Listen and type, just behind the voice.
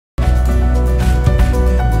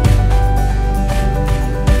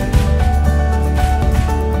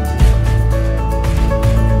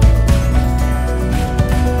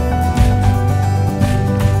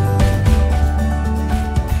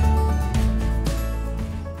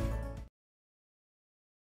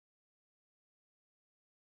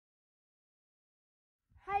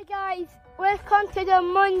Hi guys, welcome to the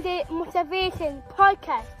Monday Motivation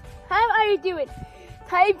Podcast. How are you doing?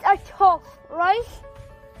 Times are tough, right?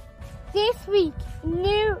 This week,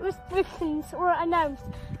 new restrictions were announced.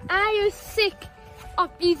 Are you sick of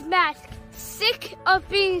these masks? Sick of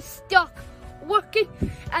being stuck, working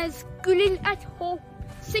and schooling at home?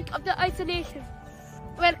 Sick of the isolation?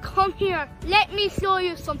 Well, come here, let me show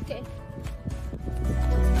you something.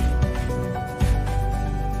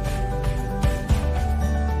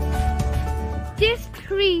 This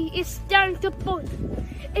tree is starting to bud.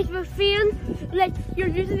 It will feel like you're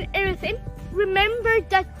losing everything. Remember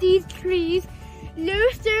that these trees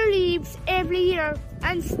lose their leaves every year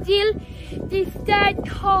and still they stand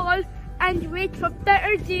tall and wait for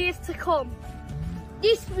better days to come.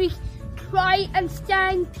 This week, try and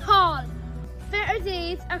stand tall. Better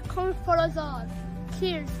days are coming for us all.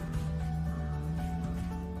 Cheers.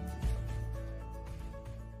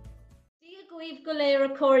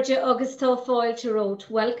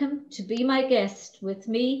 Welcome to be my guest with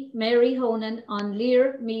me, Mary Honan, on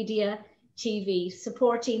Lear Media TV,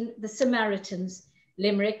 supporting the Samaritans,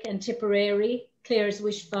 Limerick and Tipperary, Clare's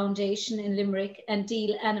Wish Foundation in Limerick, and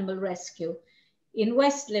Deal Animal Rescue in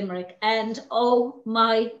West Limerick. And oh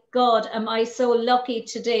my God, am I so lucky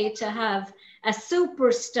today to have a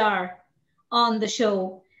superstar on the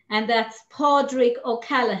show, and that's Pádraig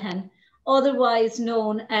O'Callaghan, otherwise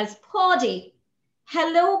known as Paddy.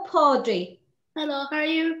 Hello, Paudry. Hello, how are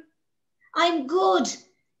you? I'm good.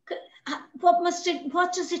 What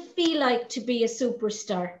does it feel like to be a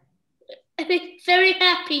superstar? I feel very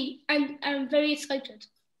happy and I'm very excited.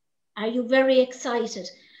 Are you very excited?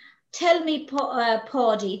 Tell me,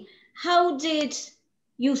 Paddy, how did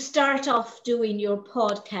you start off doing your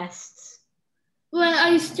podcasts? Well,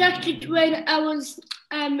 I started when I was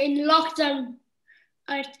in lockdown.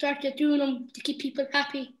 I started doing them to keep people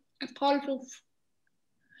happy and positive.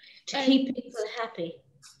 To keep people happy?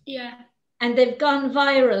 Yeah. And they've gone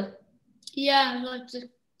viral? Yeah, like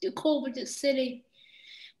the COVID is silly.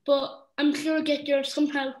 But I'm sure I'll get there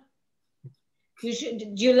somehow. Do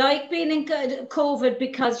you like being in COVID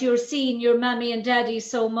because you're seeing your mammy and daddy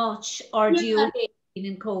so much? Or do you hate being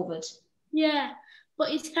in COVID? Yeah,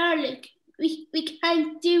 but it's hard. Like, we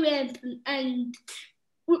can't do anything and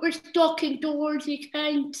we're stuck indoors. We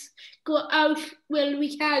can't go out. Well,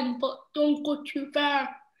 we can, but don't go too far.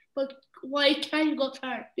 But why can't go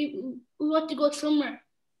far? We want to go somewhere.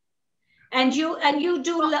 And you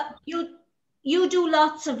do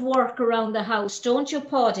lots of work around the house, don't you,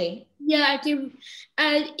 Paddy? Yeah, I do.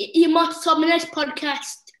 And you must saw my next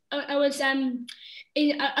podcast. I was in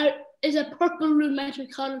a purple room, as we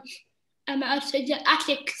call it. Outside the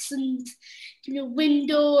attics and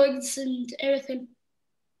windows and everything.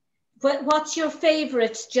 But what's your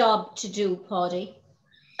favourite job to do, Paddy?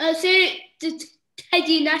 I'd say the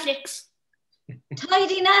tidying attics.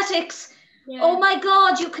 Tidying attics? Yeah. Oh my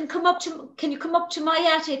God! Can you come up to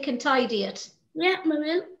my attic and tidy it? Yeah, I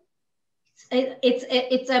will.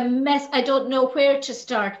 It's a mess. I don't know where to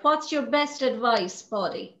start. What's your best advice,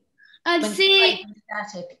 Paddy? I'd say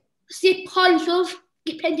stay positive.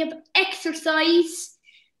 Get plenty of exercise.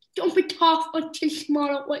 Don't be tough until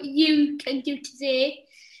tomorrow. What you can do today,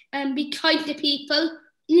 and be kind to people.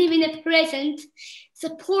 Live in the present.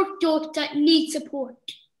 Support those that need support.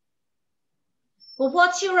 Well,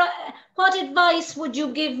 what advice would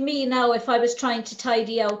you give me now if I was trying to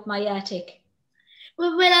tidy out my attic?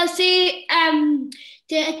 Well, I'll say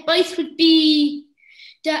the advice would be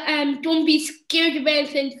that don't be scared of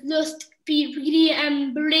anything. Just be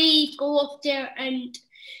really brave. Go up there and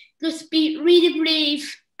just be really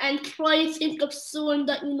brave and try to think of someone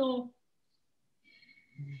that you know.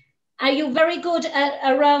 Are you very good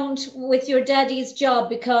around with your daddy's job?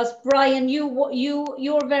 Because Brian,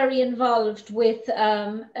 you're very involved with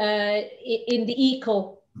in the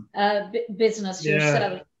eco business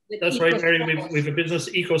yourself. That's right, Mary. We've a business,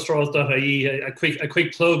 ecostraws.ie. A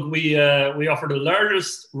quick plug. We offer the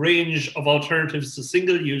largest range of alternatives to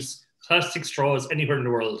single-use plastic straws anywhere in the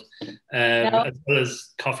world, as well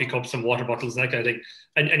as coffee cups and water bottles, that kind of thing.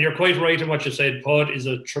 And you're quite right in what you said. Pod is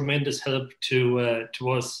a tremendous help to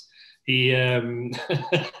us. He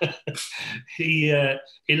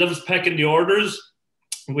loves packing the orders.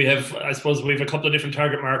 We have a couple of different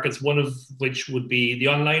target markets, one of which would be the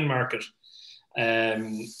online market.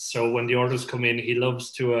 So when the orders come in, he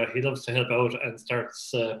loves to help out and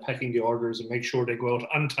starts packing the orders and make sure they go out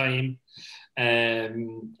on time.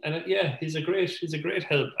 He's a great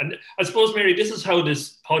help. And I suppose, Mary, this is how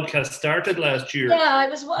this podcast started last year. Yeah,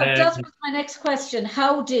 that was my next question.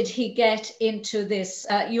 How did he get into this?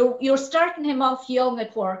 You're starting him off young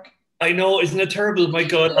at work. I know, isn't it terrible? My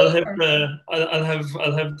God, I'll have the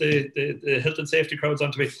health and safety crowds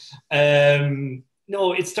onto me.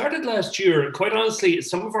 No, it started last year. Quite honestly,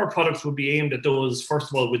 some of our products would be aimed at those, first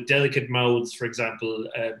of all, with delicate mouths, for example,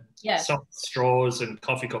 soft straws and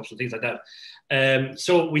coffee cups and things like that.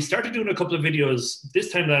 So we started doing a couple of videos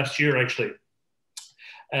this time last year, actually.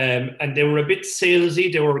 And they were a bit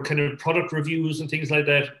salesy. They were kind of product reviews and things like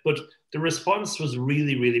that. But the response was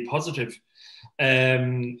really, really positive.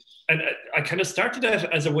 And I kind of started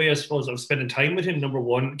that as a way, I suppose, of spending time with him. Number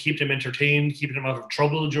one, keeping him entertained, keeping him out of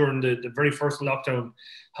trouble during the very first lockdown.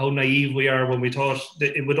 How naive we are when we thought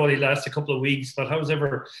that it would only last a couple of weeks, but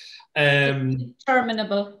however,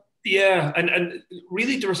 terminable. Yeah, and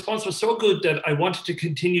really the response was so good that I wanted to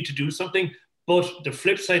continue to do something. But the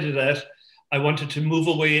flip side of that, I wanted to move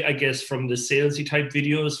away, I guess, from the salesy type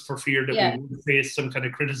videos for fear that we would face some kind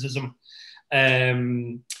of criticism.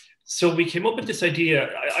 So we came up with this idea.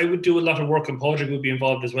 I would do a lot of work, and Pádraig would be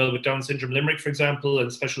involved as well with Down Syndrome Limerick, for example,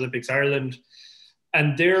 and Special Olympics Ireland.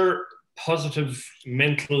 And their positive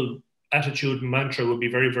mental attitude mantra would be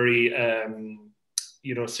very, very,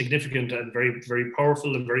 significant and very, very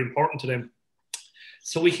powerful and very important to them.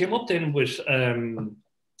 So we came up then with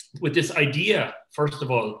this idea, first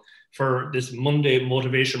of all, for this Monday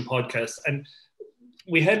motivation podcast. And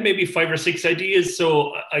we had maybe 5 or 6 ideas.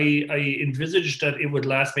 So I envisaged that it would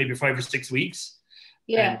last maybe 5 or 6 weeks.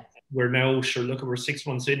 Yeah. And we're now, we're 6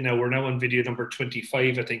 months in now. We're now on video number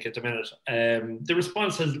 25, I think, at the minute. The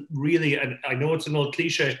response has really, and I know it's an old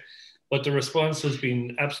cliche, but the response has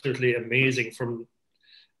been absolutely amazing from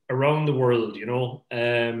around the world,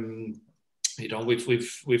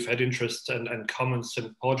 we've had interest and comments,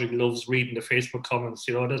 and Pádraig loves reading the Facebook comments.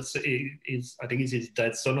 I think he's his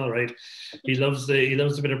dad's son, all right. He loves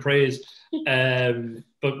a bit of praise.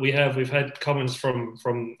 But we've had comments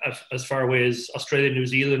from as far away as Australia, New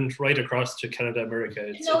Zealand, right across to Canada,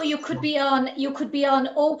 America. You could be on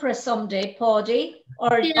Oprah someday, Pádraig,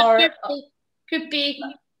 could be.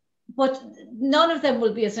 But none of them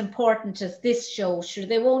will be as important as this show. Sure,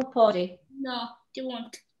 they won't, Pádraig. No, they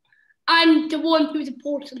won't. I'm the one who's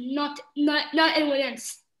important, not anyone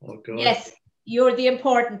else. Oh God. Yes, you're the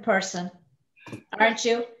important person, aren't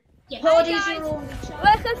you? Yes. Pádraig's your only child.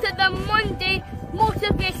 Welcome to the Monday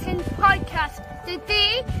Motivation Podcast.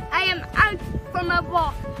 Today I am out for my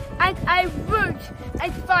walk, and I would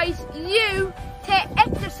advise you to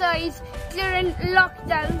exercise during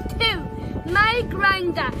lockdown too. My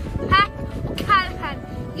granddad, Pádraig O'Callaghan,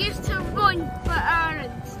 used to run for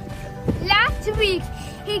errands. Last week,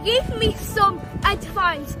 he gave me some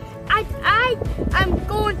advice, and I am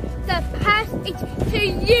going to pass it to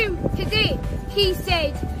you today. He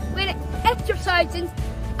said, when exercising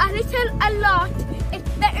a little a lot, it's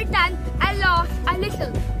better than a lot a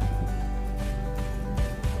little.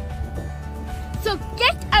 So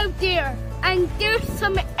get out there and do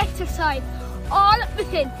some exercise, all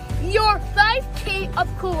within your 5K, of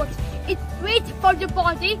course. It's great for the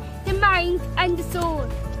body, the mind, and the soul.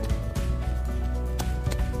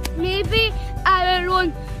 Maybe I will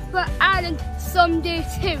run for Ireland someday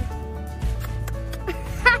too.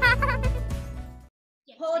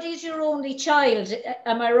 Pádraig's your only child,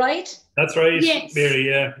 am I right? That's right, yes. Mary,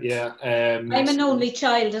 yeah. I'm an only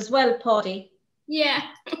child as well, Pádraig. Yeah.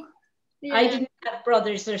 I didn't have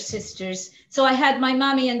brothers or sisters, so I had my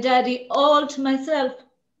mommy and daddy all to myself.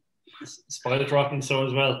 Spoiled rotten, so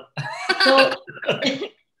as well.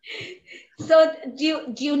 So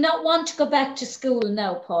do you not want to go back to school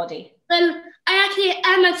now, Pádraig? Well, I actually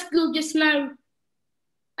am at school just now.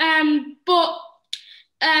 I'm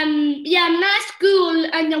at school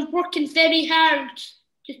and I'm working very hard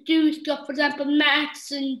to do stuff, for example,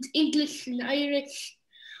 maths and English and Irish,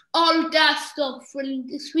 all that stuff, and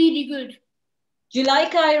it's really good. Do you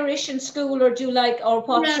like Irish in school, or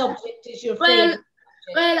what subject is your favourite?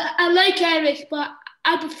 Well, I like Irish, but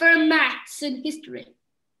I prefer maths and history.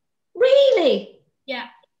 Really? Yeah.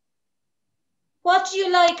 What do you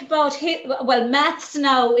like about maths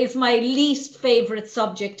now is my least favourite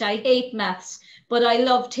subject. I hate maths, but I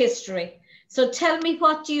loved history. So tell me,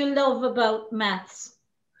 what do you love about maths?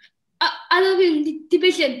 I love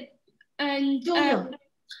division and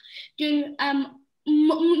doing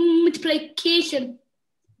multiplication.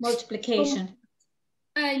 Multiplication.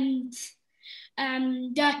 And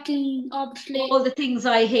that can obviously... All the things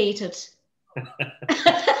I hated.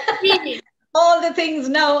 Really? All the things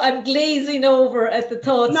now I'm glazing over at the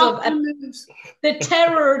thoughts of the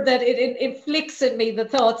terror that it inflicts at me, the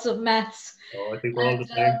thoughts of maths. Oh, I think we're all the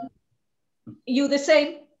same. You the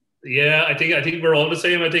same? Yeah, I think we're all the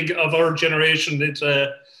same. I think of our generation, it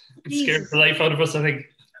scares the life out of us, I think.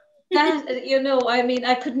 That, you know, I mean,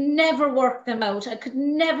 I could never work them out. I could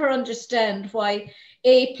never understand why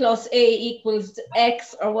A plus A equals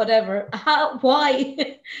X or whatever.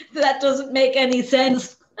 Why? That doesn't make any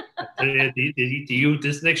sense. The youth,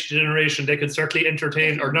 this next generation, they can certainly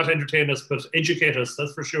entertain, or not entertain us, but educate us,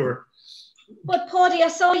 that's for sure. But Paudie, I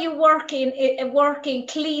saw you working,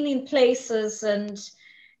 cleaning places and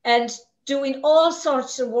doing all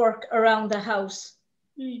sorts of work around the house.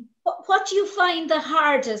 What do you find the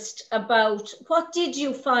hardest about, what did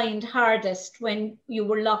you find hardest when you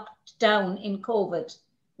were locked down in COVID,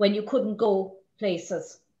 when you couldn't go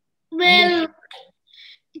places? Well,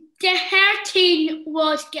 the hard thing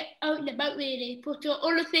was get out and about really, but the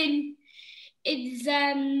other thing is,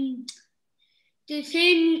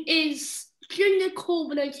 during the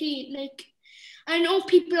COVID-19, like, I know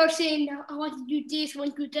people are saying, I want to do this, I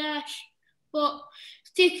want to do that, but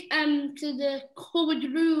stick to the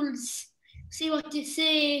COVID rules, see what they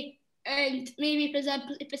say, and maybe, for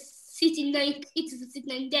example, if it's sitting 9 pizzas, it's sitting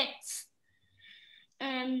 9 deaths.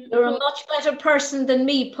 You're a much better person than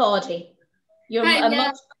me, Paudie. You're a much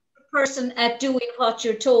better person at doing what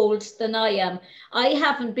you're told than I am. I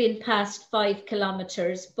haven't been past 5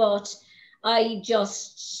 kilometers, but I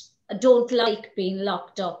just don't like being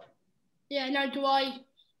locked up. Yeah, neither do I.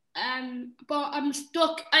 But I'm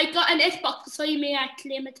stuck. I got an Xbox beside me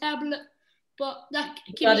actually, my tablet. But that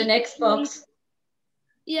got an Xbox.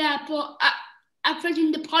 Yeah, but I'm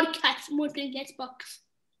preferring the podcast more than the Xbox.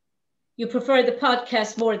 You prefer the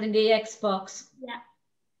podcast more than the Xbox? Yeah.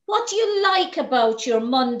 What do you like about your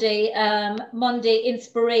Monday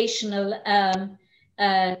inspirational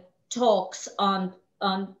talks on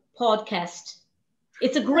Paudcast?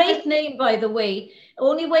 It's a great name, by the way.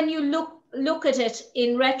 Only when you look at it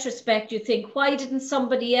in retrospect, you think, why didn't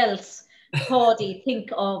somebody else, Paudie, think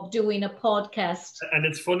of doing a podcast? And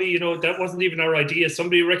it's funny, you know, that wasn't even our idea.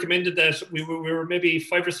 Somebody recommended that. We were maybe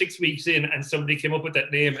 5 or 6 weeks in, and somebody came up with that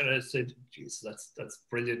name, and I said, "Geez, that's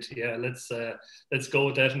brilliant. Yeah, let's go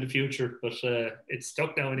with that in the future." But it's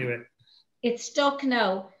stuck now anyway. It's stuck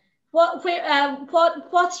now.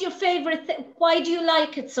 What's your favorite thing? Why do you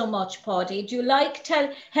like it so much, Paudie? Do you like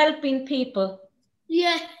helping people?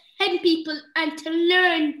 Yeah, helping people and to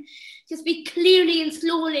learn to speak clearly and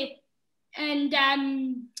slowly. And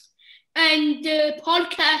the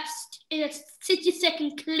podcast is a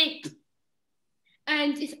 60-second clip,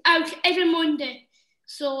 and it's out every Monday.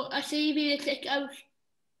 So I say you really check out.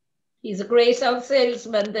 He's a great out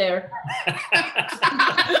salesman there.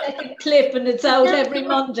 Second clip, and it's out every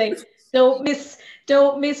Monday. Don't miss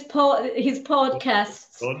his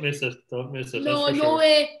podcasts. Don't miss it. Don't miss it. No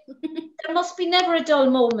way. There must be never a dull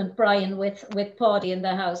moment, Brian, with Paudie in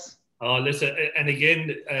the house. Oh, listen, and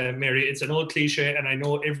again, Mary, it's an old cliche, and I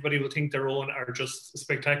know everybody will think their own are just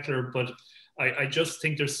spectacular, but I just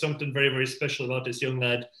think there's something very, very special about this young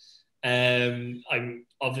lad. I'm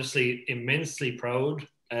obviously immensely proud.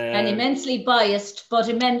 And immensely biased, but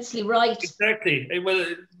immensely right. Exactly.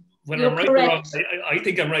 Well, when You're I'm right correct. or wrong, I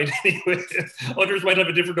think I'm right anyway. Others might have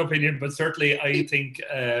a different opinion, but certainly I think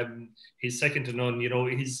he's second to none. You know,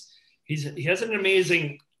 he has an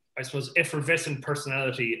amazing, I suppose, effervescent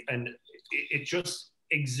personality, and it just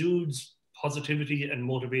exudes positivity and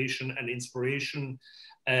motivation and inspiration.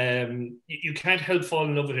 You can't help fall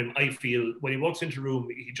in love with him, I feel. When he walks into a room,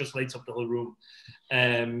 he just lights up the whole room.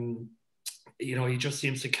 You know, he just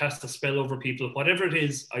seems to cast a spell over people. Whatever it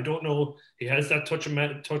is, I don't know. He has that touch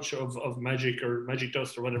of magic or magic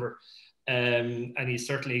dust or whatever. And he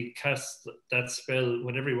certainly casts that spell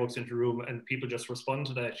whenever he walks into a room, and people just respond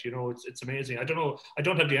to that. You know, it's amazing. I don't know. I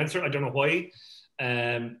don't have the answer. I don't know why.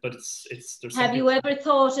 But it's. Have you ever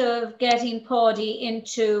thought of getting Paudie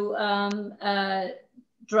into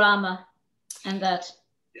drama and that?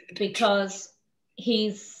 Because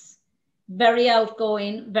he's very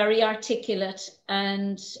outgoing, very articulate,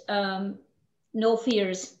 and no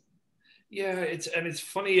fears. Yeah, it's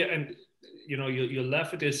funny, and you know, you'll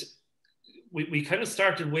laugh at this. We kind of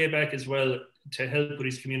started way back as well to help with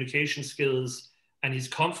his communication skills and his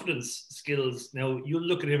confidence skills. Now you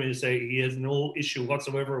look at him and you say he has no issue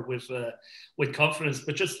whatsoever with confidence,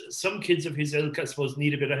 but just some kids of his ilk, I suppose,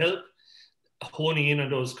 need a bit of help honing in on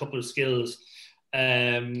those couple of skills.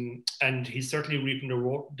 And he's certainly reaping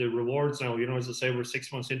the rewards now. You know, as I say, we're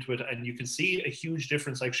 6 months into it, and you can see a huge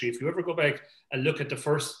difference. Actually, if you ever go back and look at the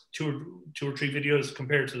first two or three videos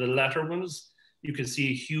compared to the latter ones, you can see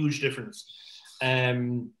a huge difference.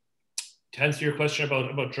 To answer your question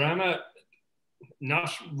about drama,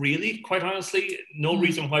 not really, quite honestly. No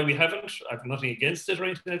reason why we haven't. I've nothing against it or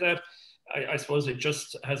anything like that. I suppose it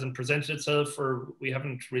just hasn't presented itself, or we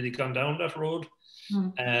haven't really gone down that road.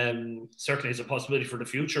 Certainly is a possibility for the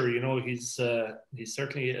future. You know, he's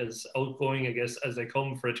certainly as outgoing, I guess, as they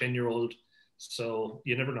come for a 10-year-old. So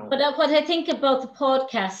you never know. But what I think about the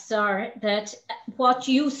podcasts are that what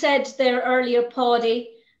you said there earlier,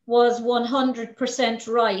 Paddy, was 100%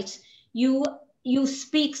 right. You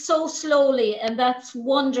speak so slowly, and that's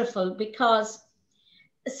wonderful, because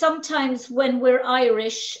sometimes when we're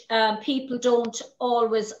Irish, people don't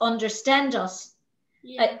always understand us,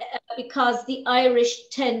 because the Irish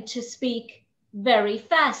tend to speak very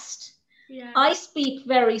fast. Yeah. I speak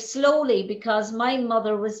very slowly because my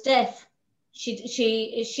mother was deaf.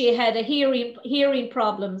 She had a hearing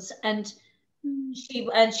problems, and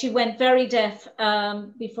she went very deaf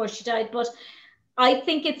before she died. But I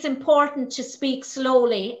think it's important to speak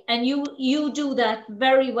slowly, and you do that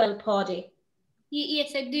very well, Paddy.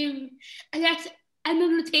 Yes, I do, and that's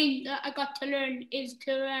another thing that I got to learn, is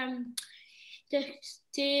to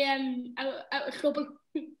stay out of trouble.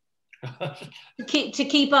 to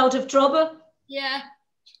keep out of trouble. Yeah.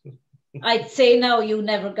 I'd say no, you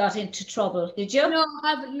never got into trouble, did you? No, I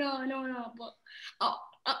haven't. No. But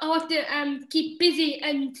I want to keep busy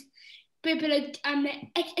and be able to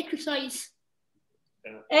exercise.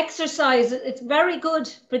 Exercise. It's very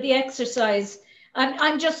good for the exercise.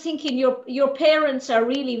 I'm just thinking your parents are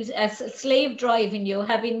really slave driving you,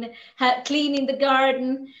 cleaning the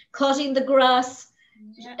garden, cutting the grass,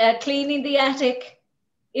 cleaning the attic.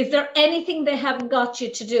 Is there anything they haven't got you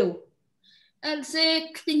to do? I'll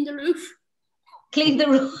say clean the roof. Clean the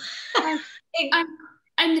roof.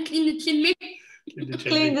 and clean the chimney.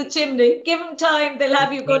 Clean the chimney. Give them time, they'll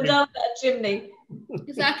have you go down that chimney.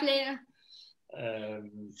 Exactly, yeah.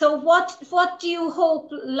 So what do you hope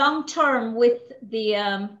long term with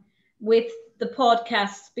the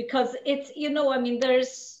podcasts? Because it's, you know, I mean,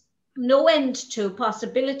 there's no end to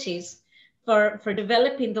possibilities for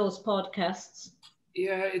developing those podcasts.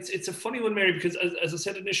 Yeah, it's a funny one, Mary, because as I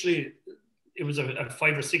said initially, it was a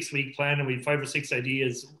 5 or 6 week plan, and we had 5 or 6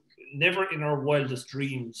 ideas. Never in our wildest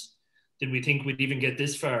dreams did we think we'd even get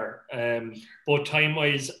this far, both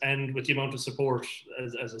time-wise and with the amount of support,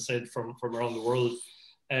 as I said, from around the world.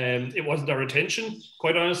 It wasn't our intention,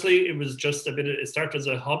 quite honestly. It was just it started as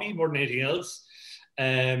a hobby more than anything else.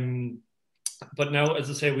 But now, as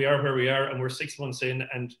I say, we are where we are, and we're 6 months in,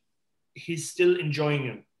 and he's still enjoying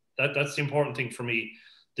it. That's the important thing for me.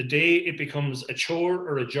 The day it becomes a chore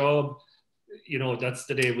or a job, you know, that's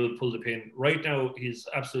the day we'll pull the pin. Right now, he's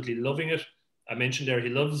absolutely loving it. I mentioned there, he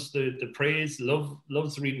loves the praise,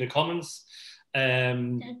 loves reading the comments.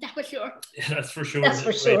 That's for sure. That's for sure. That's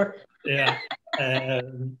for sure. Yeah.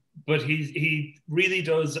 But he really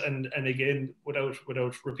does, and again, without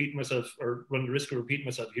repeating myself or running the risk of repeating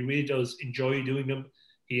myself, he really does enjoy doing them.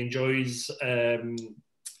 He enjoys,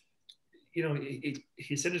 you know,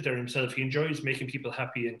 he said it there himself. He enjoys making people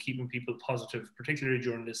happy and keeping people positive, particularly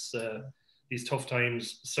during these tough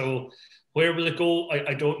times. So where will it go?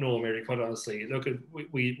 I don't know, Mary, quite honestly. Look,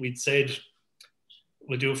 we'd said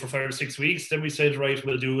we'll do it for 5 or 6 weeks. Then we said, right,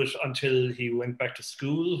 we'll do it until he went back to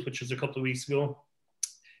school, which was a couple of weeks ago.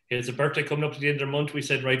 He has a birthday coming up at the end of the month. We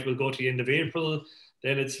said, right, we'll go to the end of April.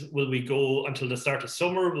 Then will we go until the start of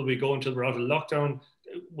summer? Will we go until we're out of lockdown?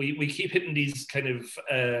 We keep hitting these kind of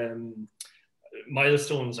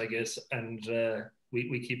milestones, I guess, and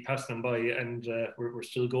we keep passing them by, and we're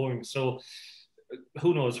still going. So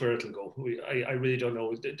who knows where it'll go? I really don't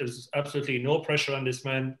know. There's absolutely no pressure on this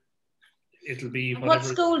man. It'll be whatever. What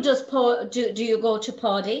school do you go to,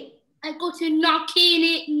 Paddy? I go to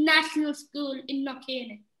Knockcaney National School in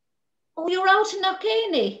Knockcaney. Oh, you're out in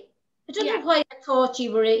Knockcaney. I don't know why I thought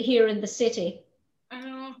you were here in the city. I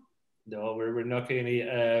know. No, we're Knockcaney.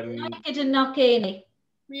 I like it in Knockcaney.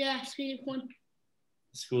 Yeah, it's really fun.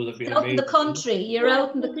 School have been out in the country. You're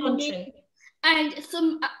out in the country. And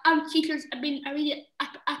some teachers have been really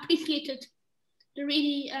appreciated. They're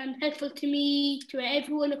really helpful to me, to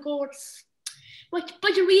everyone, of course. But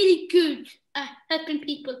they're really good at helping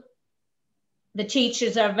people. The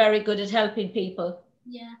teachers are very good at helping people.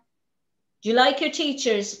 Yeah. Do you like your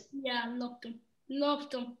teachers? Yeah, I love them. Love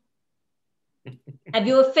them. Have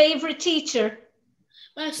you a favourite teacher?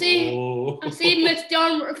 I say Miss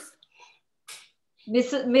Donworth.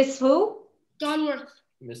 Miss who? Donworth.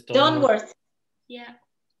 Miss Donworth. Yeah.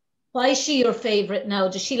 Why is she your favourite now?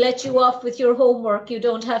 Does she let you off with your homework? You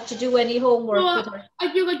don't have to do any homework with her.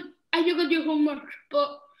 I do do homework,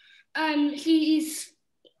 but she's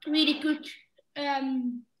really good.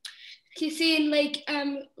 She's saying like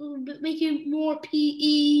making more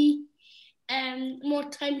PE, more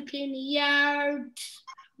time to play in the yard,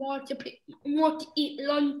 more to eat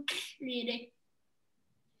lunch, really.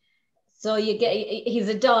 So you get, he's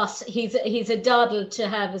a DOS, he's a doddle to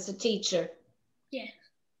have as a teacher. Yeah.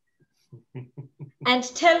 And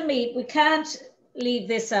tell me, we can't leave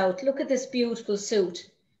this out. Look at this beautiful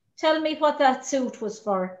suit. Tell me what that suit was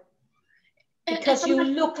for. Because you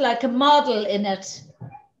look like a model in it.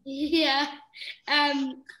 Yeah.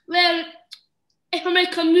 Well, if I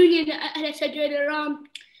made communion, as I said earlier on,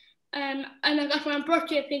 and I got my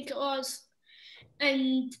birthday, I think it was,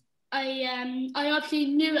 and I obviously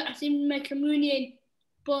knew I didn't make communion,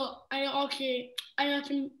 but I also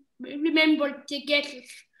remembered to get it.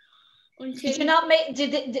 Did you not make?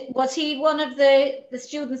 Was he one of the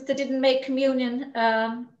students that didn't make communion?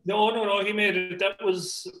 No. He made it. That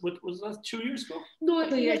was that 2 years ago? No,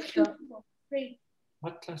 2 years ago. Three.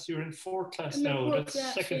 What class? You're in fourth class I'm in now. fourth That's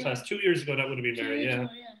class, second yeah. class. 2 years ago, that would have been Mary. Yeah.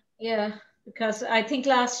 Yeah, because I think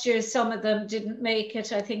last year some of them didn't make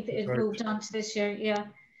it. I think it moved on to this year. Yeah.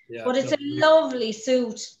 But it's a lovely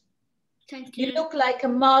suit. Thank you. You look like a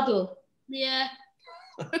model. Yeah.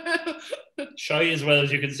 Shy as well,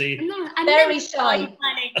 as you can see. I'm Very never shy.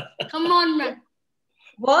 Come on, man.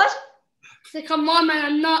 What? So come on,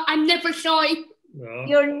 man. I'm never shy. No,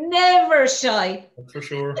 You're never shy. that's for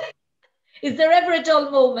sure. Is there ever a dull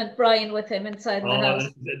moment, Brian, with him inside the house?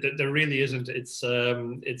 There really isn't. It's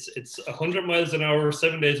 100 miles an hour,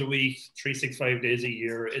 7 days a week, 365 days a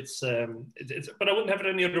year. But I wouldn't have it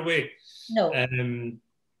any other way. No.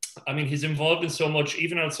 I mean, he's involved in so much,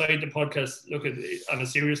 even outside the podcast. Look, on a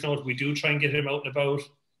serious note, we do try and get him out and about.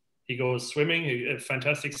 He goes swimming, a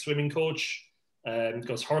fantastic swimming coach.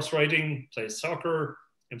 Goes horse riding, plays soccer,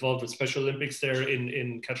 involved with Special Olympics there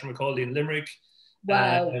in Catramacaldy in Limerick.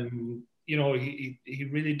 Wow. You know, he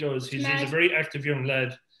really does. He's a very active young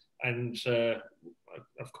lad, and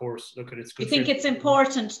of course, look at it's good. You think it's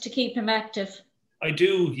important to keep him active? I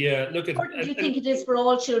do, yeah. Look at. Or do you think it is for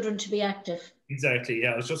all children to be active? Exactly.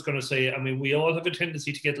 Yeah, I was just going to say. I mean, we all have a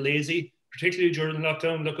tendency to get lazy, particularly during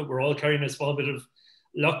lockdown. Look, we're all carrying a small bit of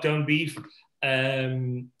lockdown beef.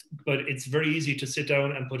 But it's very easy to sit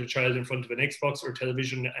down and put a child in front of an Xbox or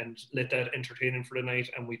television and let that entertain him for the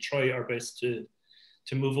night. And we try our best to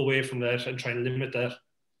move away from that and try and limit that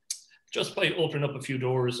just by opening up a few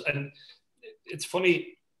doors. And it's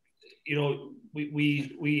funny, you know,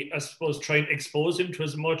 we I suppose try and expose him to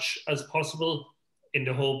as much as possible in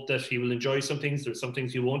the hope that he will enjoy some things. There's some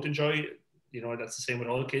things he won't enjoy. You know, that's the same with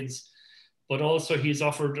all kids. But also he's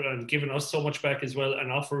offered and given us so much back as well,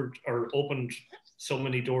 and offered or opened so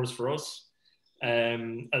many doors for us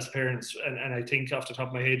as parents. And I think off the top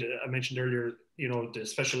of my head, I mentioned earlier, you know, the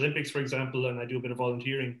Special Olympics, for example, and I do a bit of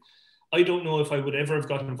volunteering. I don't know if I would ever have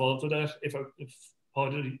gotten involved with that if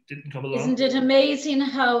Paul didn't come along. Isn't it amazing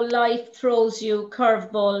how life throws you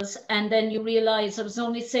curveballs, and then you realize, I was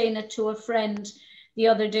only saying it to a friend the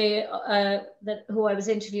other day who I was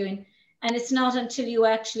interviewing, and it's not until you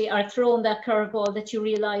actually are thrown that curveball that you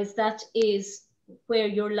realize that is where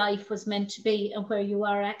your life was meant to be and where you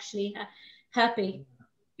are actually happy.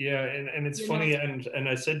 Yeah, and it's funny, and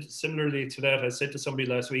I said similarly to that, I said to somebody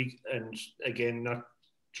last week, and again, not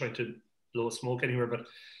trying to blow smoke anywhere, but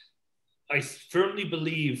I firmly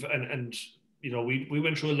believe, and you know, we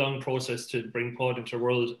went through a long process to bring Paud into the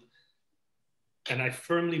world, and I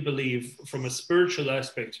firmly believe from a spiritual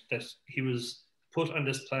aspect that he was put on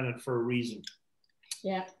this planet for a reason.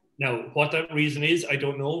 Yeah. Now, what that reason is, I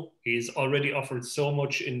don't know. He's already offered so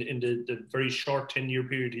much in the very short 10-year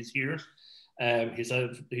period he's here. He's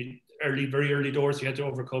had very early doors. He had to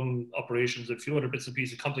overcome operations, a few other bits and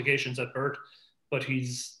pieces, complications at birth, but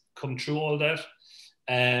he's come through all that.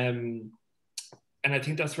 And I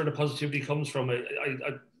think that's where the positivity comes from.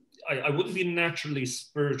 I wouldn't be naturally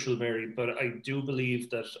spiritual, Mary, but I do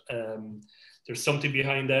believe that there's something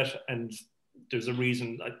behind that, and there's a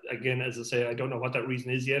reason. Again, as I say, I don't know what that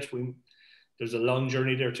reason is yet. There's a long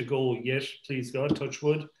journey there to go yet, please God, touch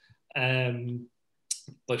wood.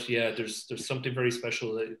 But yeah, there's something very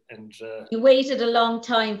special. And you waited a long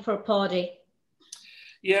time for Paudie.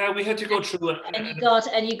 Yeah, we had to go through it. And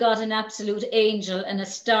you got an absolute angel and a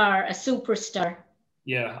star, a superstar.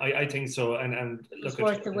 Yeah, I think so. And look, it's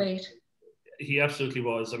worth the wait. He absolutely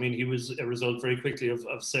was. I mean, he was a result very quickly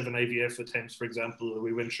of 7 IVF attempts, for example.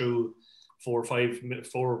 We went through 4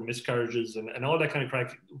 miscarriages and all that kind of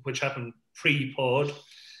crack, which happened pre-Paud.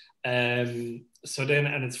 So then,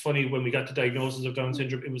 and it's funny, when we got the diagnosis of Down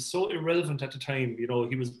syndrome, it was so irrelevant at the time. You know,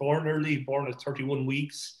 he was born early, born at 31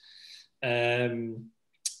 weeks.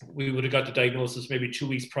 We would have got the diagnosis maybe 2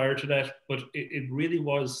 weeks prior to that, but it really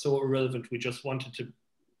was so irrelevant. We just wanted to,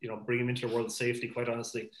 you know, bring him into the world safely, quite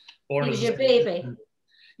honestly. He was your baby.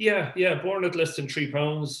 Yeah, born at less than 3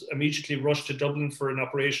 pounds, immediately rushed to Dublin for an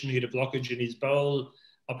operation. He had a blockage in his bowel,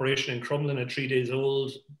 operation in Crumlin at 3 days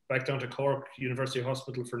old, back down to Cork University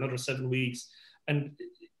Hospital for another 7 weeks. And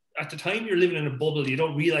at the time you're living in a bubble, you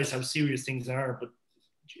don't realize how serious things are, but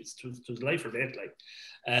it was life or death, like.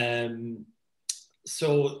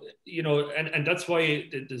 So, you know, and that's why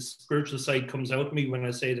the spiritual side comes out of me when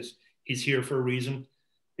I say that he's here for a reason.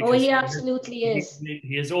 Oh, he absolutely is.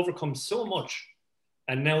 He has overcome so much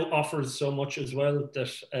and now offers so much as well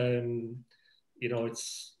that, you know,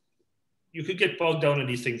 you could get bogged down in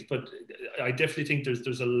these things, but I definitely think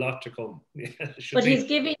there's a lot to come. But he's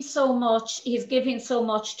giving so much. He's giving so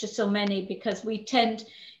much to so many, because we tend,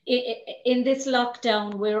 in this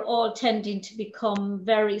lockdown, we're all tending to become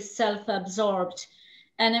very self-absorbed.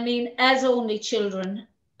 And I mean, as only children,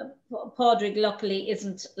 Pádraig luckily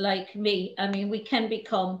isn't like me. I mean, we can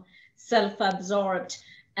become self-absorbed.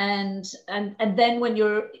 And then when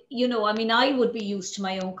you're, you know, I mean, I would be used to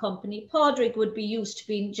my own company. Pádraig would be used to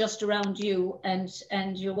being just around you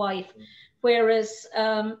and your wife. Whereas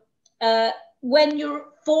when you're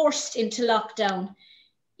forced into lockdown,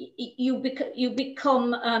 you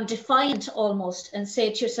become defiant almost, and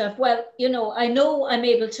say to yourself, well, you know I'm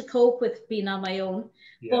able to cope with being on my own,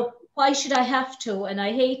 but why should I have to? And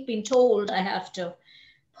I hate being told I have to.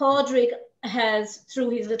 Pádraig has,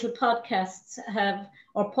 through his little podcasts,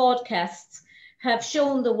 have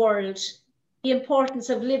shown the world the importance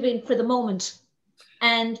of living for the moment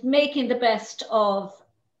and making the best of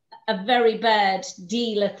a very bad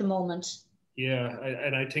deal at the moment. Yeah,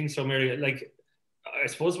 and I think so, Mary. Like, I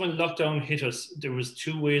suppose when lockdown hit us, there was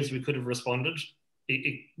 2 ways we could have responded.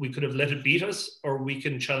 We could have let it beat us, or we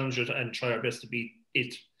can challenge it and try our best to beat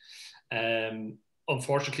it.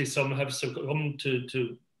 Unfortunately, some have succumbed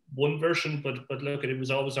to one version, but look, it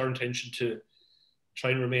was always our intention to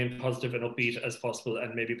try and remain positive and upbeat as possible,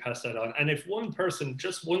 and maybe pass that on. And if one person,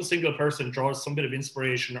 just one single person, draws some bit of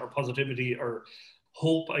inspiration or positivity or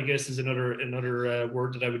hope, I guess is another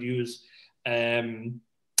word that I would use,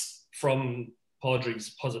 from Pádraig's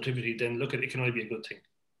positivity, then look, it can only be a good thing.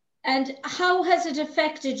 And how has it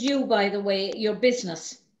affected you, by the way, your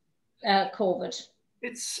business, COVID?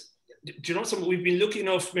 Do you know something? We've been lucky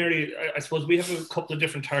enough, Mary. I suppose we have a couple of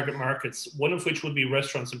different target markets, one of which would be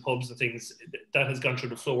restaurants and pubs and things. That has gone through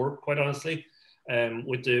the floor, quite honestly,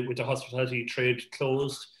 with the hospitality trade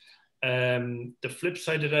closed. The flip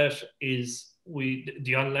side of that is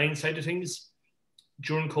the online side of things.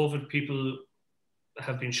 During COVID, people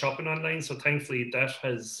have been shopping online, so thankfully that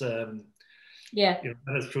has that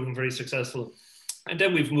has proven very successful. And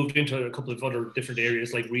then we've moved into a couple of other different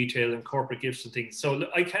areas like retail and corporate gifts and things. So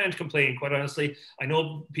I can't complain, quite honestly. I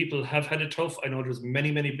know people have had it tough. I know there's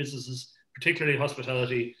many businesses, particularly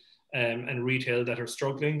hospitality and retail, that are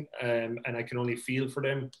struggling, and I can only feel for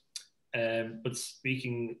them. But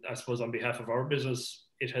speaking, I suppose, on behalf of our business,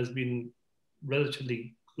 it has been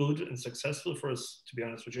relatively good and successful for us, to be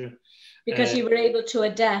honest with you. Because you were able to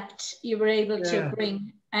adapt, you were able to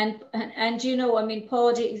bring, and you know, I mean,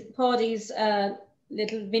 Paudie's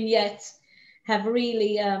little vignettes have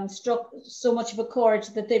really struck so much of a chord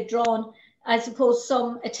that they've drawn, I suppose,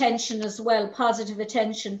 some attention as well, positive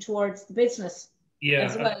attention towards the business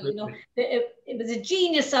as well. Absolutely. You know, it was a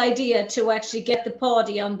genius idea to actually get the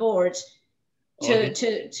Paudie on board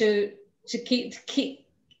to keep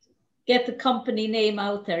get the company name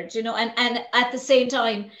out there, you know, and at the same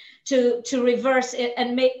time to reverse it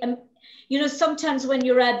and make, you know, sometimes when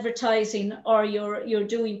you're advertising or you're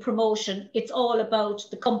doing promotion, it's all about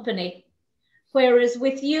the company. Whereas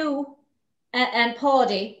with you and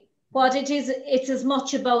Paudie, what it is, it's as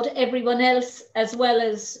much about everyone else, as well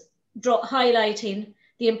as highlighting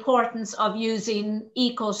the importance of using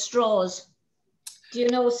eco straws. Do you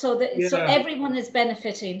know, so everyone is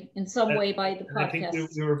benefiting in some way by the podcast. I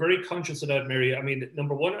think we were very conscious of that, Mary. I mean,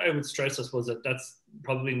 number one, I would stress, I suppose, that's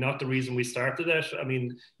probably not the reason we started that. I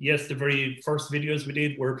mean, yes, the very first videos we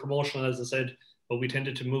did were promotional, as I said, but we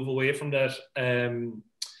tended to move away from that.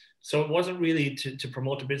 So it wasn't really to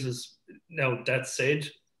promote the business. Now, that said,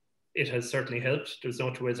 it has certainly helped. There's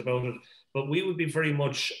no two ways about it. But we would be very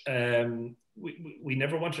much, we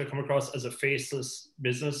never wanted to come across as a faceless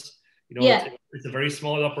business. You know, it's a very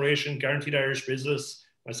small operation, guaranteed Irish business.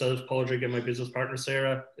 Myself, Pádraig, and my business partner,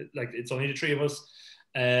 Sarah, like, it's only the 3 of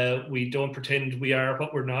us. We don't pretend we are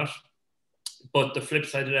what we're not. But the flip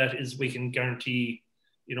side of that is we can guarantee,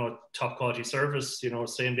 you know, top quality service, you know,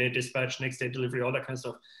 same day dispatch, next day delivery, all that kind of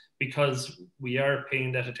stuff, because we are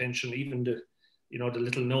paying that attention. Even the, you know, the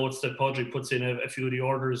little notes that Pádraig puts in a few of the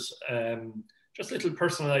orders, just little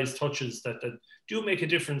personalized touches that do make a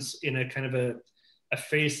difference in a kind of a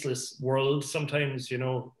faceless world sometimes, you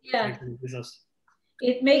know, business.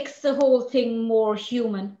 it makes the whole thing more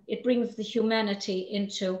human. It brings the humanity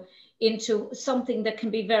into something that can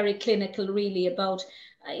be very clinical, really, about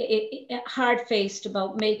hard-faced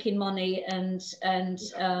about making money and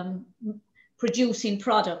producing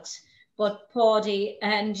products. But Paudie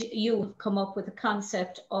and you have come up with a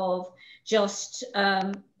concept of just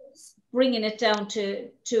bringing it down to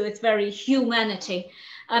its very humanity.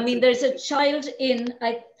 I mean, there's a child in,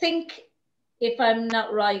 I think, if I'm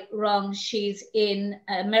not wrong, she's in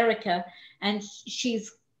America, and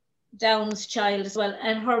she's Down's child as well.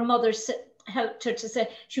 And her mother helped her to say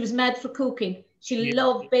she was mad for cooking. She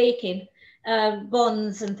loved baking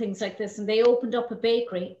buns and things like this. And they opened up a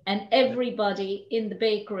bakery, and everybody in the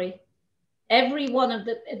bakery, every one of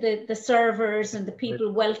the servers and the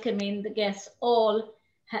people welcoming the guests, all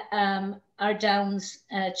are Down's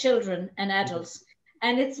children and adults.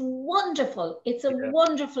 And it's wonderful. It's a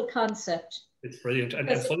wonderful concept. It's brilliant. And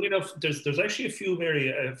funny enough, there's actually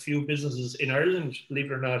a few businesses in Ireland, believe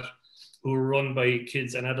it or not, who are run by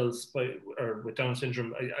kids and adults with Down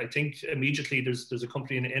syndrome. I think immediately there's a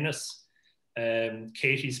company in Ennis,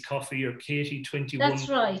 Katie's Coffee or Katie 21. That's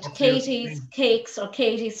right, Katie's Cakes or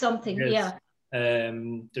Katie something, yes.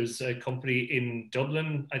 There's a company in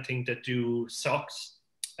Dublin, I think, that do socks.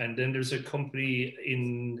 And then there's a company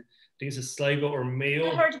in, I think it's Sligo or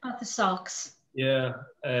Mayo. I heard about the socks. Yeah.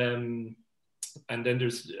 And then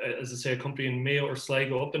there's, as I say, a company in Mayo or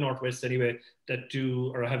Sligo, up the northwest anyway, that do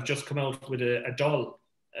or have just come out with a doll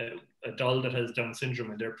that has Down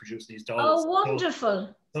syndrome, and they're producing these dolls. Oh,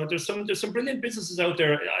 wonderful! So there's some brilliant businesses out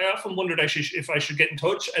there. I often wondered actually if I should get in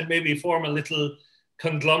touch and maybe form a little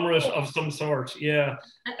conglomerate of some sort. Yeah,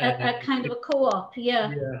 a kind of a co-op.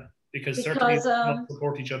 Yeah. Yeah, because certainly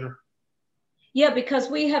support each other. Yeah, because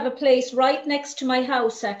we have a place right next to my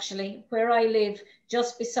house, actually, where I live,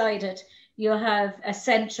 just beside it. You have a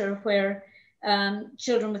centre where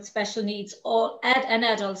children with special needs and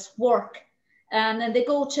adults work, and they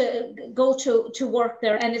go to work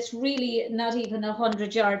there, and it's really not even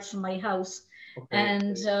 100 yards from my house. Okay.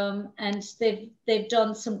 And they've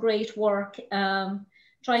done some great work.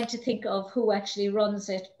 Trying to think of who actually runs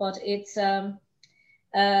it, but it's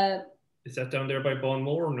is that down there by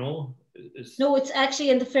Bonmore? No. No, it's actually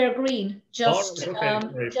in the Fair Green, just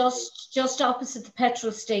right. just opposite the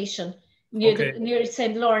petrol station. Near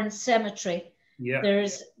St. Lawrence Cemetery. Yeah.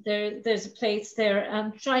 There's a place there.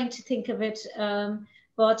 I'm trying to think of it,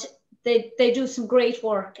 but they do some great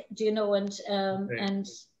work, do you know, and it's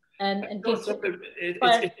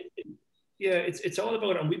all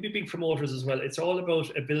about, and we'd be big promoters as well. It's all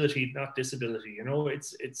about ability, not disability. You know,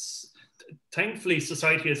 it's thankfully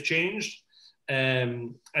society has changed,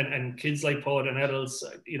 and kids like Paud and adults,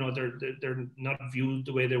 you know, they're not viewed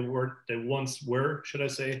the way they once were, should I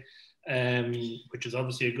say. Which is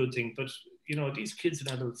obviously a good thing, but you know, these kids and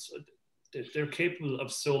adults, they're capable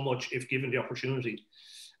of so much if given the opportunity,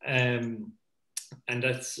 and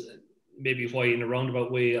that's maybe why in a roundabout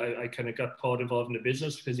way I kind of got Paud involved in the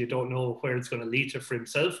business, because you don't know where it's going to lead to for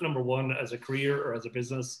himself, number one, as a career or as a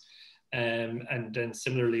business, and then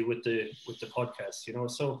similarly with the podcast, you know.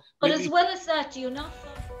 So but as well as that, do you not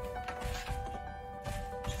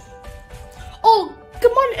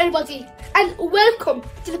good morning, everybody, and welcome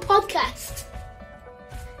to the podcast.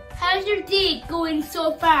 How's your day going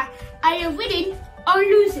so far? Are you winning or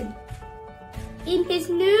losing? In his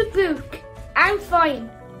new book, I'm Fine,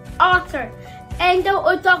 author Enda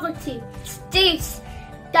O'Doherty states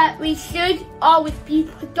that we should always be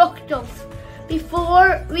productive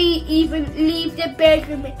before we even leave the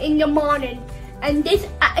bedroom in the morning, and this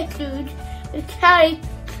attitude will carry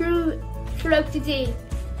throughout the day.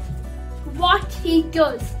 What he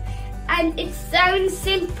does, and it sounds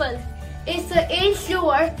simple, is to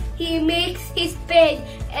ensure he makes his bed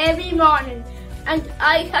every morning, and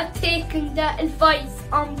I have taken that advice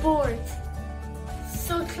on board.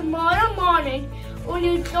 So tomorrow morning, when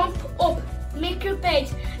you jump up, make your bed,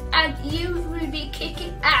 and you will be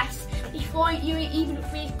kicking ass before you even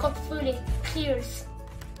wake up fully clears.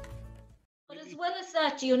 But as well as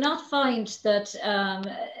that, do you not find that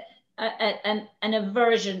an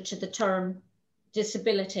aversion to the term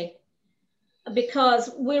disability, because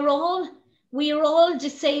we're all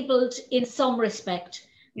disabled in some respect.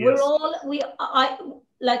 Yes. I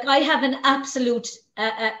have an absolute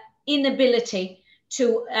inability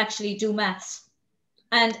to actually do maths,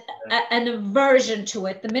 and an aversion to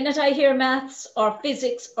it. The minute I hear maths or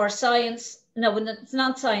physics or science, no, it's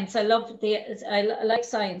not science. I like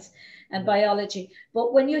science and biology.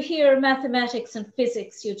 But when you hear mathematics and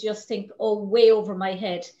physics, you just think, oh, way over my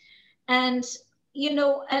head. And, you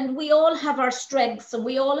know, and we all have our strengths and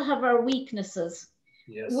we all have our weaknesses.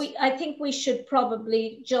 Yes. I think we should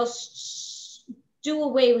probably just do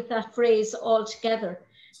away with that phrase altogether,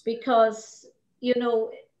 because, you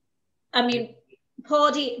know, I mean,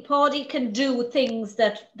 Paddy can do things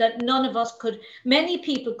that none of us could, many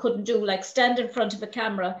people couldn't do, like stand in front of a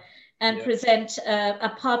camera and present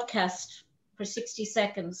a podcast for 60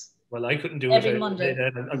 seconds. Well, I couldn't do every it. Monday.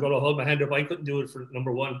 I've got to hold my hand up. I couldn't do it for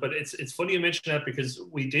number one. But it's funny you mention that, because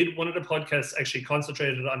we did, one of the podcasts actually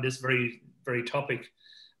concentrated on this very, very topic,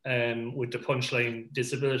 with the punchline,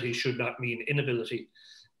 disability should not mean inability.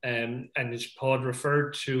 And Pod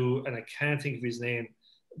referred to, and I can't think of his name,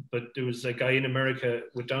 but there was a guy in America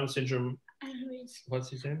with Down syndrome. What's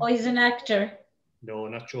his name? Oh, he's an actor. No,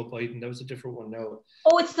 not Joe Biden. That was a different one. No.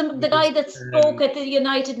 Oh, it's the guy that spoke at the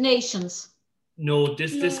United Nations. No,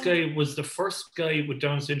 this guy was the first guy with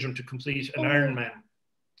Down syndrome to complete an Ironman.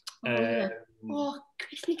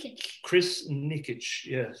 Chris Nikic.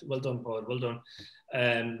 Yes, well done, Paul. Well done.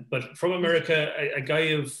 But from America, a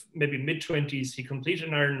guy of maybe mid-20s, he completed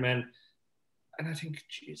an Ironman. And I think,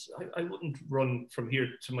 geez, I wouldn't run from here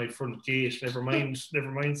to my front gate. Never mind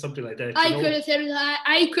something like that. I could have said that.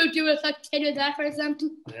 I could do it like 10 of that, for example.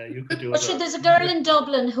 Yeah, you could do it. But there's a girl in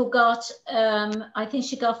Dublin who got, I think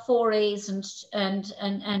she got 4 A's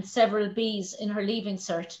and several B's in her leaving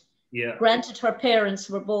cert. Yeah. Granted, her parents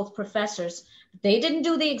were both professors. They didn't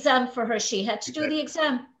do the exam for her. She had to do the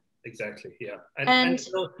exam. Exactly. Yeah. And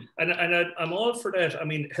I'm all for that. I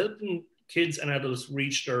mean, helping kids and adults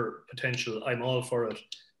reach their potential, I'm all for it.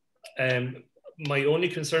 My only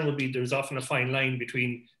concern would be there's often a fine line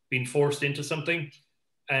between being forced into something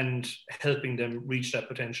and helping them reach that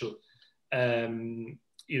potential.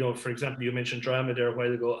 You know, for example, you mentioned drama there a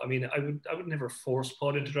while ago. I mean, I would never force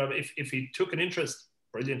Paul into drama. If he took an interest,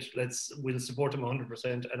 brilliant. We'll support him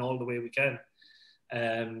 100% and all the way we can.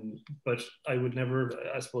 But I would never,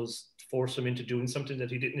 I suppose, force him into doing something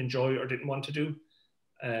that he didn't enjoy or didn't want to do.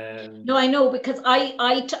 No, I know, because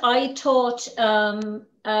I taught,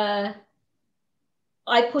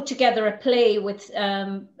 I put together a play with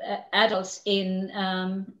adults in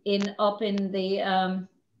up in the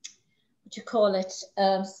what you call it,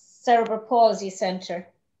 cerebral palsy centre.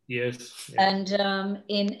 Yes. And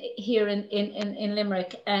here in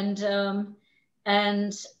Limerick, and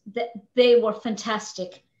they were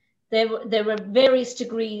fantastic. There were various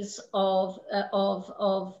degrees of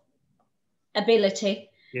ability.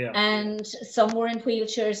 Yeah. And some were in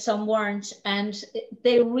wheelchairs, some weren't, and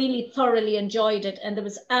they really thoroughly enjoyed it. And there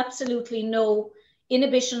was absolutely no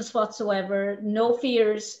inhibitions whatsoever, no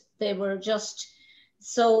fears. They were just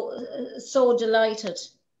so delighted.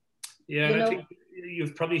 Yeah, and I think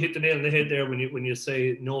you've probably hit the nail on the head there when you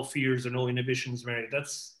say no fears or no inhibitions, Mary.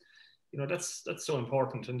 That's so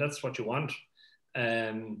important, and that's what you want.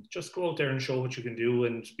 Just go out there and show what you can do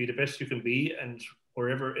and be the best you can be, and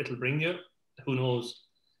wherever it'll bring you, who knows.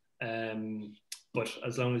 But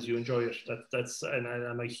as long as you enjoy it, that's and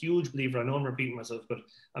I'm a huge believer. I know I'm repeating myself, but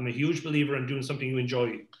I'm a huge believer in doing something you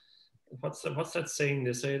enjoy. What's that saying?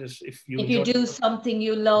 They say that if you do something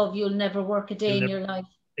you love, you'll never work a day in your life.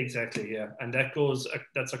 Exactly, yeah, and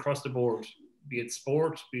that's across the board. Be it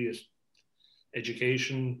sport, be it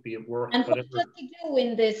education, be it work. And whatever. What does he do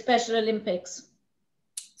in the Special Olympics?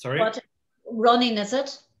 Sorry, what running is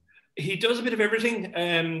it? He does a bit of everything.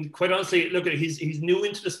 Quite honestly, look, he's new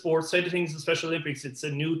into the sports side of things. The Special Olympics, it's a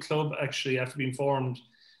new club actually after being formed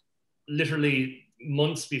literally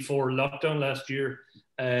months before lockdown last year.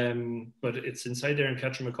 But it's inside there in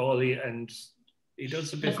Catherine McAuley, and he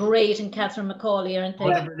does a bit. Great in Catherine McAuley, aren't they?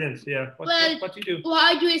 Oh, brilliant, yeah. What do you do? Well,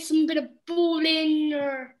 I do some bit of bowling,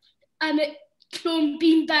 or throwing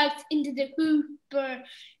beanbags into the hoop, or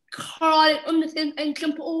crawl under things and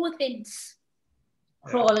jump over things.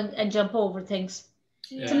 Crawl and jump over things.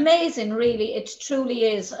 Yeah. It's amazing, really. It truly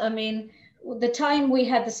is. I mean, the time we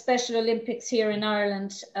had the Special Olympics here in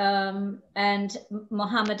Ireland, and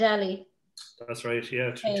Muhammad Ali. That's right.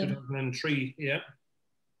 Yeah, 2003. Yeah.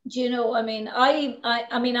 Do you know? I mean,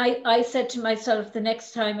 I said to myself the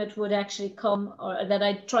next time it would actually come, or that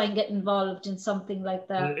I'd try and get involved in something like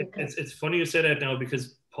that. It's funny you say that now,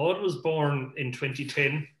 because Paul was born in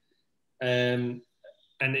 2010.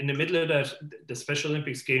 And in the middle of that, the Special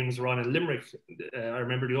Olympics games were on in Limerick. I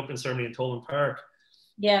remember the opening ceremony in Thomond Park.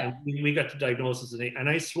 Yeah. And we got the diagnosis, and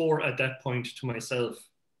I swore at that point to myself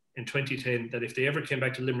in 2010 that if they ever came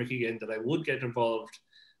back to Limerick again, that I would get involved.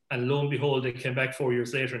 And lo and behold, they came back 4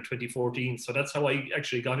 years later in 2014. So that's how I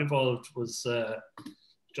actually got involved, was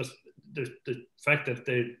just the fact that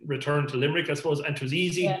they returned to Limerick, I suppose. And it was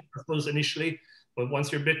easy, I suppose, initially. But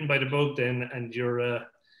once you're bitten by the bug then, and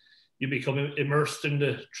you become immersed in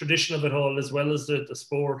the tradition of it all, as well as the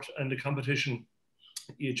sport and the competition,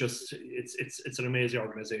 it's an amazing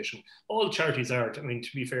organisation. All charities are. I mean, to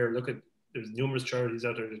be fair, there's numerous charities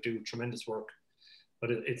out there that do tremendous work,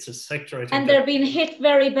 but it's a sector, I think. And they're being hit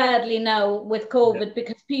very badly now with COVID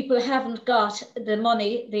because people haven't got the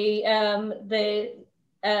money. The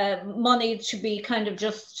money to be kind of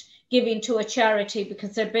just giving to a charity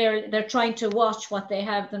because they're trying to watch what they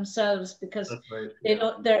have themselves because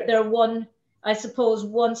they're one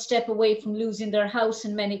step away from losing their house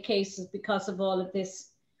in many cases because of all of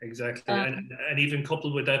this. Exactly. And even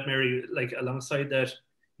coupled with that, Mary, like alongside that,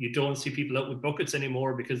 you don't see people out with buckets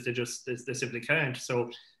anymore because they simply can't. So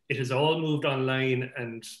it has all moved online,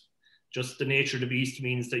 and just the nature of the beast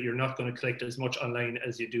means that you're not going to collect as much online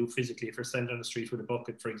as you do physically if you're standing on the street with a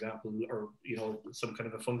bucket, for example, or some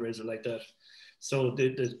kind of a fundraiser like that. So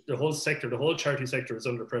the whole sector, the whole charity sector is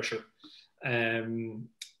under pressure, and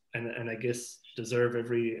I guess deserve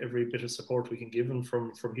every bit of support we can give them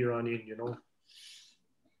from here on in.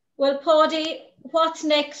 Well, Paddy, what's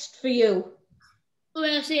next for you? Well,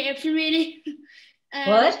 I say everything really.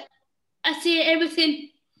 What? I say everything.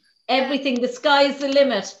 Everything. The sky's the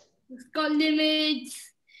limit. It's got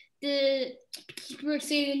limits. The people are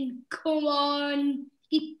saying, "Come on,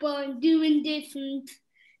 keep on doing this and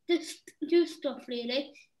just do stuff,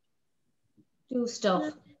 really." Do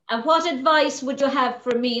stuff. And what advice would you have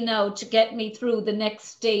for me now to get me through the next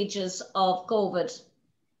stages of COVID?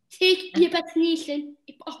 Take your vaccination.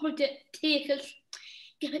 If offered to take it.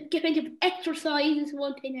 Get into exercise is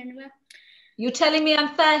one thing anyway. You telling me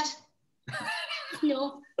I'm fat?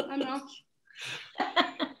 No, I'm not.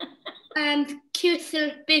 And keep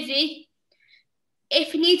yourself busy.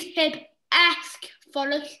 If you need help, ask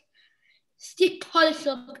for it. Stick polish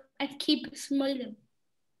up and keep smiling.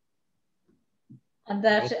 And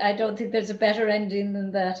that, I don't think there's a better ending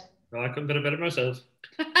than that. No, I couldn't do it better myself.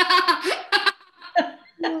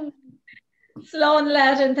 Slán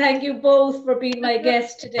lad, and thank you both for being my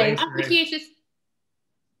guest today. Appreciate it.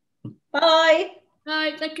 Bye.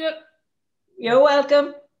 Bye, thank you. You're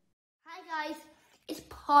welcome. Hi guys, it's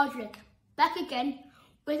Pádraig back again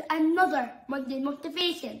with another Monday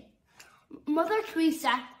motivation. Mother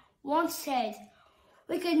Teresa once said,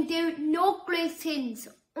 "We can do no great things,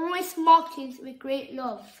 only small things with great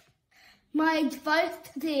love." My advice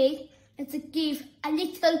today is to give a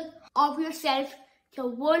little of yourself to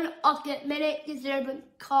one of the many deserving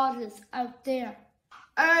causes out there.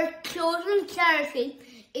 Our chosen charity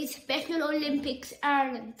is Special Olympics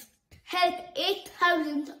Ireland. Help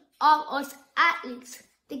 8,000 of us athletes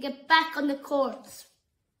to get back on the courts,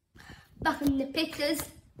 back in the pitches,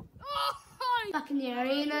 back in the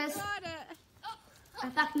arenas,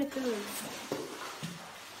 and back in the fields.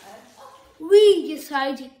 We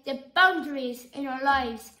decide the boundaries in our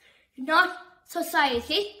lives, not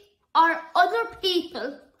society or other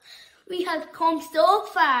people. We have come so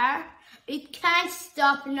far, we can't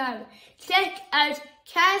stop now. Check out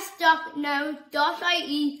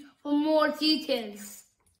can'tstopnow.ie for more details.